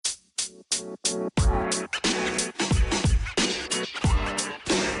We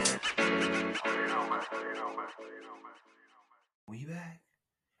back,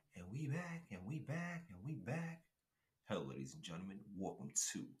 and we back, and we back, and we back. Hello, ladies and gentlemen. Welcome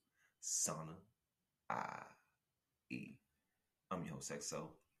to Sauna IE. I'm your host, XO.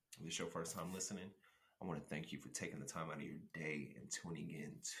 If this is your first time listening, I want to thank you for taking the time out of your day and tuning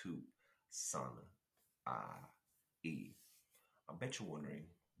in to Sauna IE. I bet you're wondering,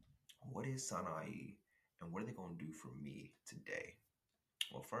 what is Sauna IE, and what are they going to do for me today?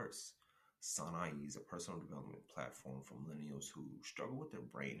 Well, first, Sanai is a personal development platform for millennials who struggle with their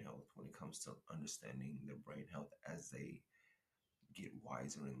brain health when it comes to understanding their brain health as they get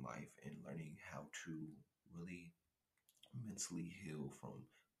wiser in life and learning how to really mentally heal from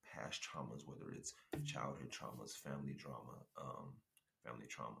past traumas, whether it's childhood traumas, family trauma,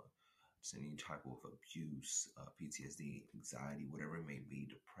 just any type of abuse, PTSD, anxiety, whatever it may be,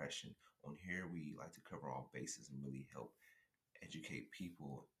 depression. On here, we like to cover all bases and really help educate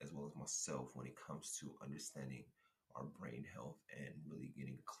people as well as myself when it comes to understanding our brain health and really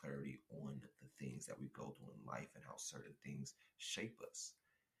getting clarity on the things that we go through in life and how certain things shape us.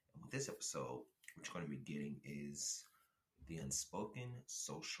 And with this episode, what you're going to be getting is the unspoken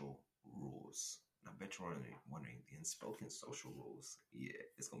social rules. And I bet you're wondering the unspoken social rules. Yeah,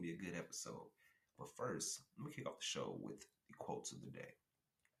 it's going to be a good episode. But first, let me kick off the show with the quotes of the day.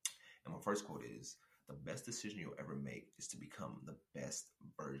 And my first quote is, the best decision you'll ever make is to become the best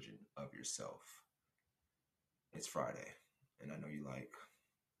version of yourself. It's Friday, and I know you're like,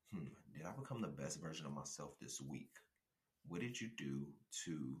 did I become the best version of myself this week? What did you do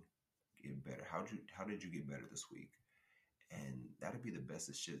to get better? How did you get better this week? And that'd be the best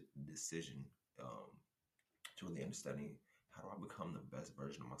decision to really understanding how do I become the best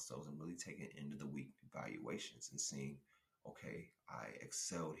version of myself and really taking into the week evaluations and seeing, okay, I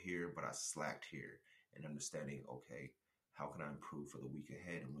excelled here, but I slacked here, and understanding, okay, how can I improve for the week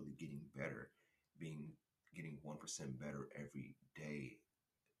ahead and really getting better, getting 1% better every day,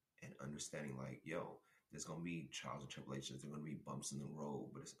 and understanding like, yo, there's gonna be trials and tribulations, there's gonna be bumps in the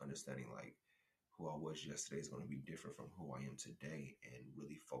road, but it's understanding like who I was yesterday is going to be different from who I am today, and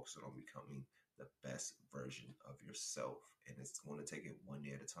really focusing on becoming the best version of yourself. And it's going to take it one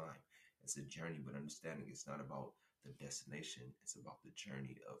day at a time. It's a journey, but understanding it's not about the destination. It's about the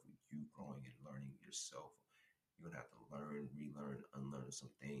journey of you growing and learning yourself. You're going to have to learn, relearn, unlearn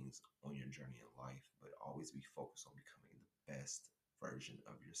some things on your journey in life, but always be focused on becoming the best version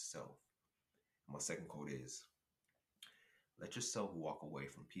of yourself. My second quote is, let yourself walk away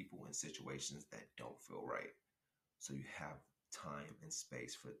from people and situations that don't feel right, so you have time and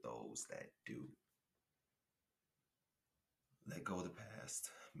space for those that do. Let go of the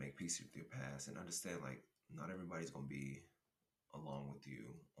past, make peace with your past, and understand like not everybody's going to be along with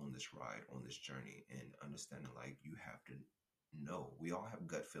you on this ride, on this journey, and understanding like you have to know we all have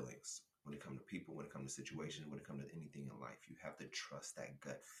gut feelings when it comes to people, when it comes to situations, when it comes to anything in life. You have to trust that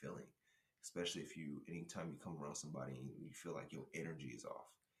gut feeling, especially if anytime you come around somebody and you feel like your energy is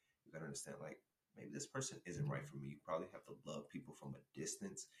off. You got to understand like maybe this person isn't right for me. You probably have to love people from a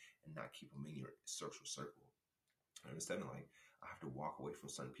distance and not keep them in your social circle. Understanding like I have to walk away from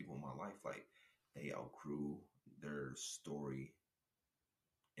certain people in my life, like they outgrew their story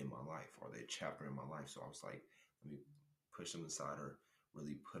in my life or their chapter in my life. So I was like, let me push them aside or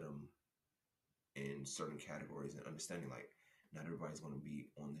really put them in certain categories, and understanding like not everybody's going to be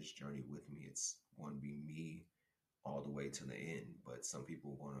on this journey with me. It's going to be me all the way to the end, but some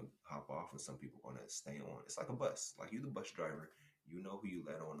people are going to hop off and some people are going to stay on. It's like a bus. Like you're the bus driver, you know who you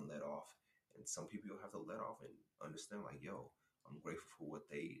let on and let off, and some people you'll have to let off and understand like, yo, I'm grateful for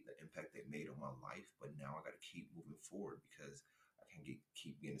the impact they made on my life, but now I got to keep moving forward because I can't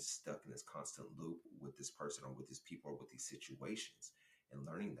keep getting stuck in this constant loop with this person or with these people or with these situations. And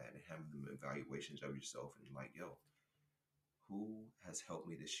learning that and having them evaluations of yourself and like, yo, who has helped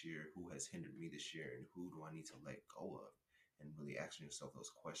me this year, who has hindered me this year, and who do I need to let go of? And really asking yourself those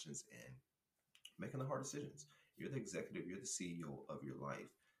questions and making the hard decisions. You're the executive, you're the CEO of your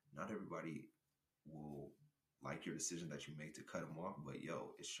life. Not everybody will like your decision that you make to cut them off, but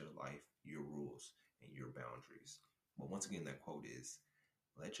yo, it's your life, your rules, and your boundaries. But once again, that quote is,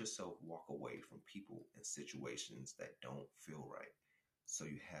 let yourself walk away from people and situations that don't feel right, so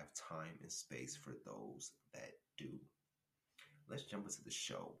you have time and space for those that do. Let's jump into the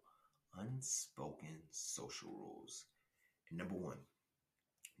show. Unspoken social rules. And number one,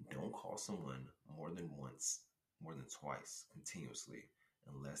 don't call someone more than once, more than twice, continuously,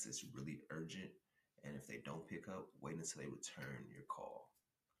 unless it's really urgent. And if they don't pick up, wait until they return your call.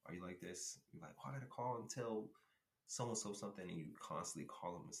 Are you like this? You're like, oh, I gotta call and tell someone says something and you constantly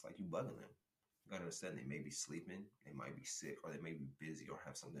call them, it's like you bugging them. You gotta understand they may be sleeping, they might be sick, or they may be busy or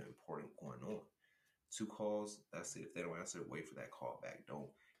have something important going on. 2 calls, that's it. If they don't answer, wait for that call back. Don't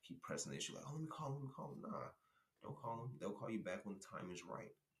keep pressing the issue like, oh, let me call them. Nah, don't call them. They'll call you back when the time is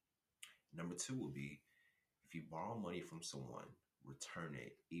right. Number 2 would be if you borrow money from someone, return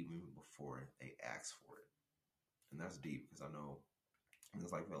it even before they ask for it. And that's deep because I know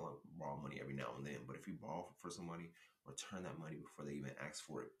it's like they'll borrow money every now and then. But if you borrow for somebody, return that money before they even ask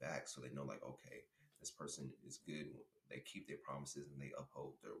for it back, so they know like, okay, this person is good. They keep their promises and they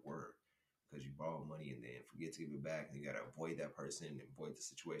uphold their word. Because you borrow money and then forget to give it back, and you gotta avoid that person, avoid the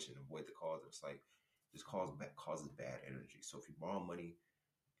situation, avoid the cause. It's like just causes bad energy. So if you borrow money,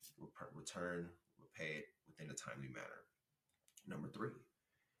 return, repay it within a timely manner. Number 3,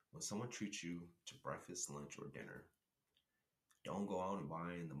 when someone treats you to breakfast, lunch, or dinner, don't go out and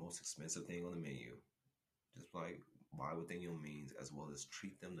buy the most expensive thing on the menu. Just like buy within your means, as well as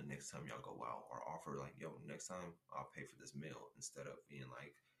treat them the next time y'all go out, or offer like, yo, next time I'll pay for this meal, instead of being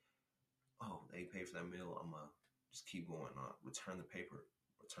like, oh, they paid for that meal, I'm gonna just keep going on. Return the paper,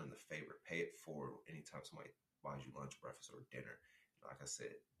 return the favor, pay it forward anytime somebody buys you lunch, breakfast, or dinner. Like I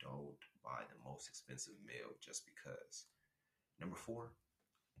said, don't buy the most expensive meal just because. Number 4,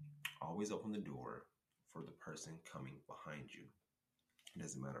 always open the door for the person coming behind you. It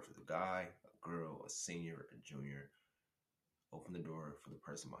doesn't matter if it's a guy, a girl, a senior, a junior. Open the door for the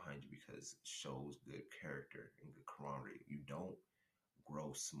person behind you because it shows good character and good camaraderie. You don't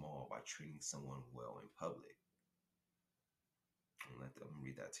grow small by treating someone well in public. Let them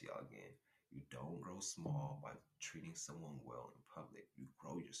read that to y'all again. You don't grow small by treating someone well in public. You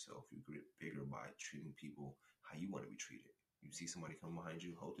grow yourself. You get bigger by treating people how you want to be treated. You see somebody come behind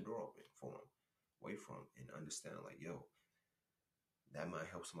you, hold the door open for them, wait for them, and understand like, yo, that might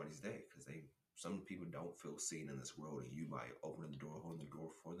help somebody's day, because some people don't feel seen in this world, and you by opening the door, holding the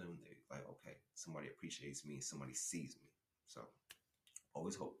door for them, they like, okay, somebody appreciates me, somebody sees me. So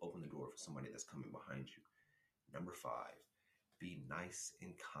always open the door for somebody that's coming behind you. Number 5, be nice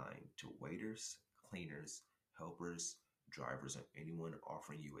and kind to waiters, cleaners, helpers, drivers, or anyone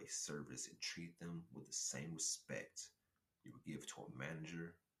offering you a service, and treat them with the same respect you would give to a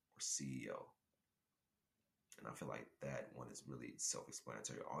manager or CEO. And I feel like that one is really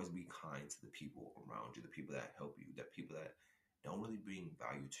self-explanatory. Always be kind to the people around you, the people that help you, the people that don't really bring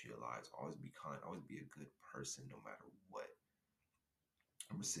value to your lives. Always be kind, always be a good person no matter what.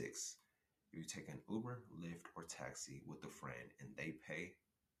 Number 6, if you take an Uber, Lyft, or taxi with a friend and they pay,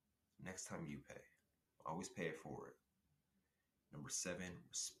 next time you pay. Always pay it forward. Number 7,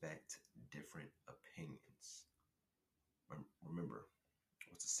 respect different opinions. Remember,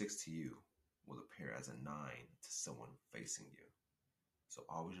 what's a 6 to you will appear as a 9 to someone facing you. So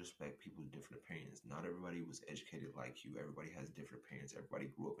always respect people's different opinions. Not everybody was educated like you. Everybody has different opinions. Everybody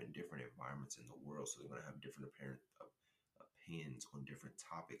grew up in different environments in the world, so they're going to have different opinions on different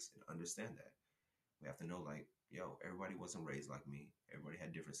topics, and understand that. We have to know, like, yo, everybody wasn't raised like me. Everybody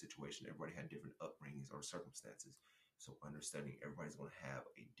had different situations. Everybody had different upbringings or circumstances. So understanding everybody's going to have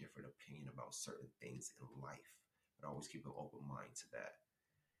a different opinion about certain things in life, but always keep an open mind to that.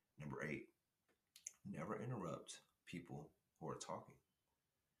 Number 8, never interrupt people who are talking.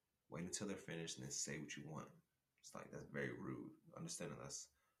 Wait until they're finished and then say what you want. It's like, that's very rude. Understanding that's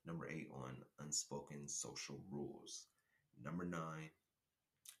number 8 on unspoken social rules. Number 9,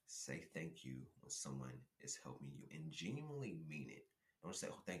 say thank you when someone is helping you and genuinely mean it. Don't say,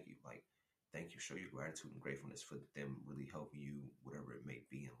 oh, thank you. Like, thank you. Show your gratitude and gratefulness for them really helping you, whatever it may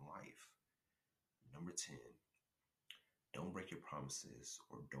be in life. Number 10, don't break your promises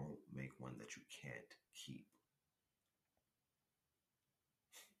or don't make one that you can't keep.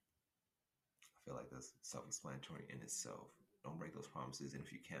 I feel like that's self-explanatory in itself. Don't break those promises, and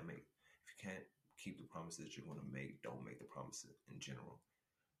if you can't keep the promises you're going to make, don't make the promises in general.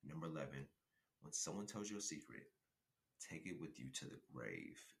 Number 11, when someone tells you a secret, take it with you to the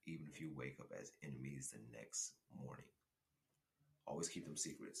grave, even if you wake up as enemies the next morning. Always keep them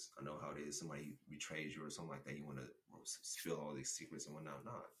secrets. I know how it is. Somebody betrays you or something like that. You want to spill all these secrets and whatnot.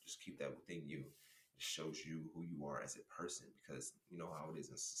 Nah, just keep that within you. It shows you who you are as a person, because you know how it is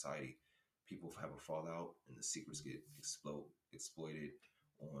in society. People have a fallout and the secrets get exploited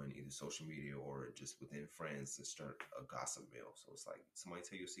on either social media or just within friends to start a gossip mill. So it's like, somebody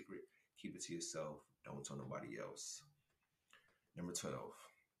tell you a secret, keep it to yourself. Don't tell nobody else. Number 12,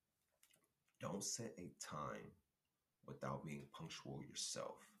 don't set a time without being punctual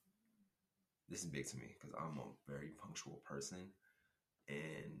yourself. This is big to me because I'm a very punctual person,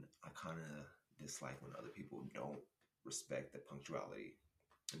 and I kind of dislike when other people don't respect the punctuality.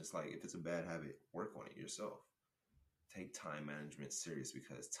 And it's like, if it's a bad habit, work on it yourself. take time management serious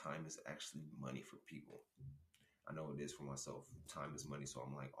because time is actually money for people. I know it is for myself. Time is money, so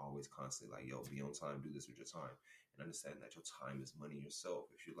I'm like always constantly like, yo, be on time, do this with your time, and understand that your time is money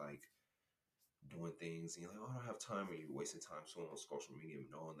yourself. If you're like doing things and you're like, oh, I don't have time, or you're wasting time so on social media,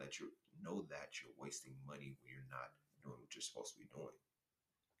 knowing that you're wasting money when you're not doing what you're supposed to be doing.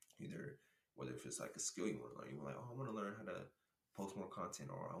 Either whether if it's like a skill you want to learn, you're like, oh, I want to learn how to post more content,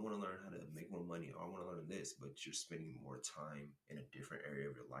 or I want to learn how to make more money, or I want to learn this, but you're spending more time in a different area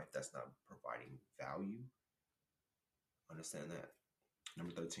of your life that's not providing value. Understand that.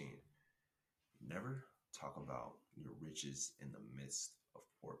 Number 13, never talk about your riches in the midst of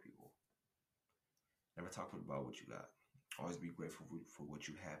poor people. Never talk about what you got. Always be grateful for what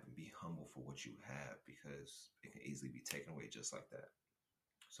you have and be humble for what you have, because it can easily be taken away just like that.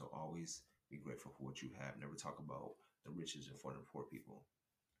 So always be grateful for what you have. Never talk about the riches in front of poor people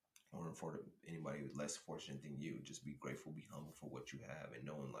or in front of anybody less fortunate than you. Just be grateful, be humble for what you have, and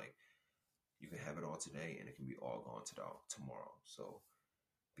knowing like you can have it all today and it can be all gone tomorrow. So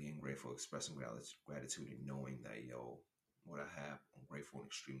being grateful, expressing gratitude, and knowing that, yo, what I have, I'm grateful and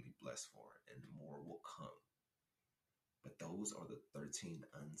extremely blessed for it, and more will come. But those are the 13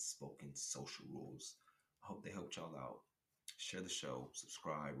 unspoken social rules. I hope they helped y'all out. Share the show,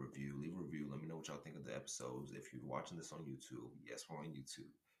 subscribe, review, leave a review. Let me know what y'all think of the episodes. If you're watching this on YouTube, yes, we're on YouTube.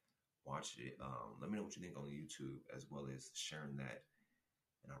 Watch it. Let me know what you think on YouTube, as well as sharing that.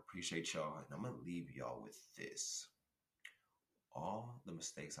 And I appreciate y'all. And I'm going to leave y'all with this. All the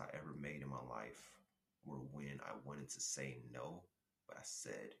mistakes I ever made in my life were when I wanted to say no, but I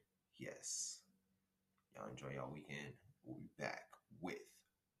said yes. Y'all enjoy y'all weekend. We'll be back with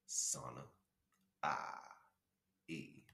Sana. Ah. E.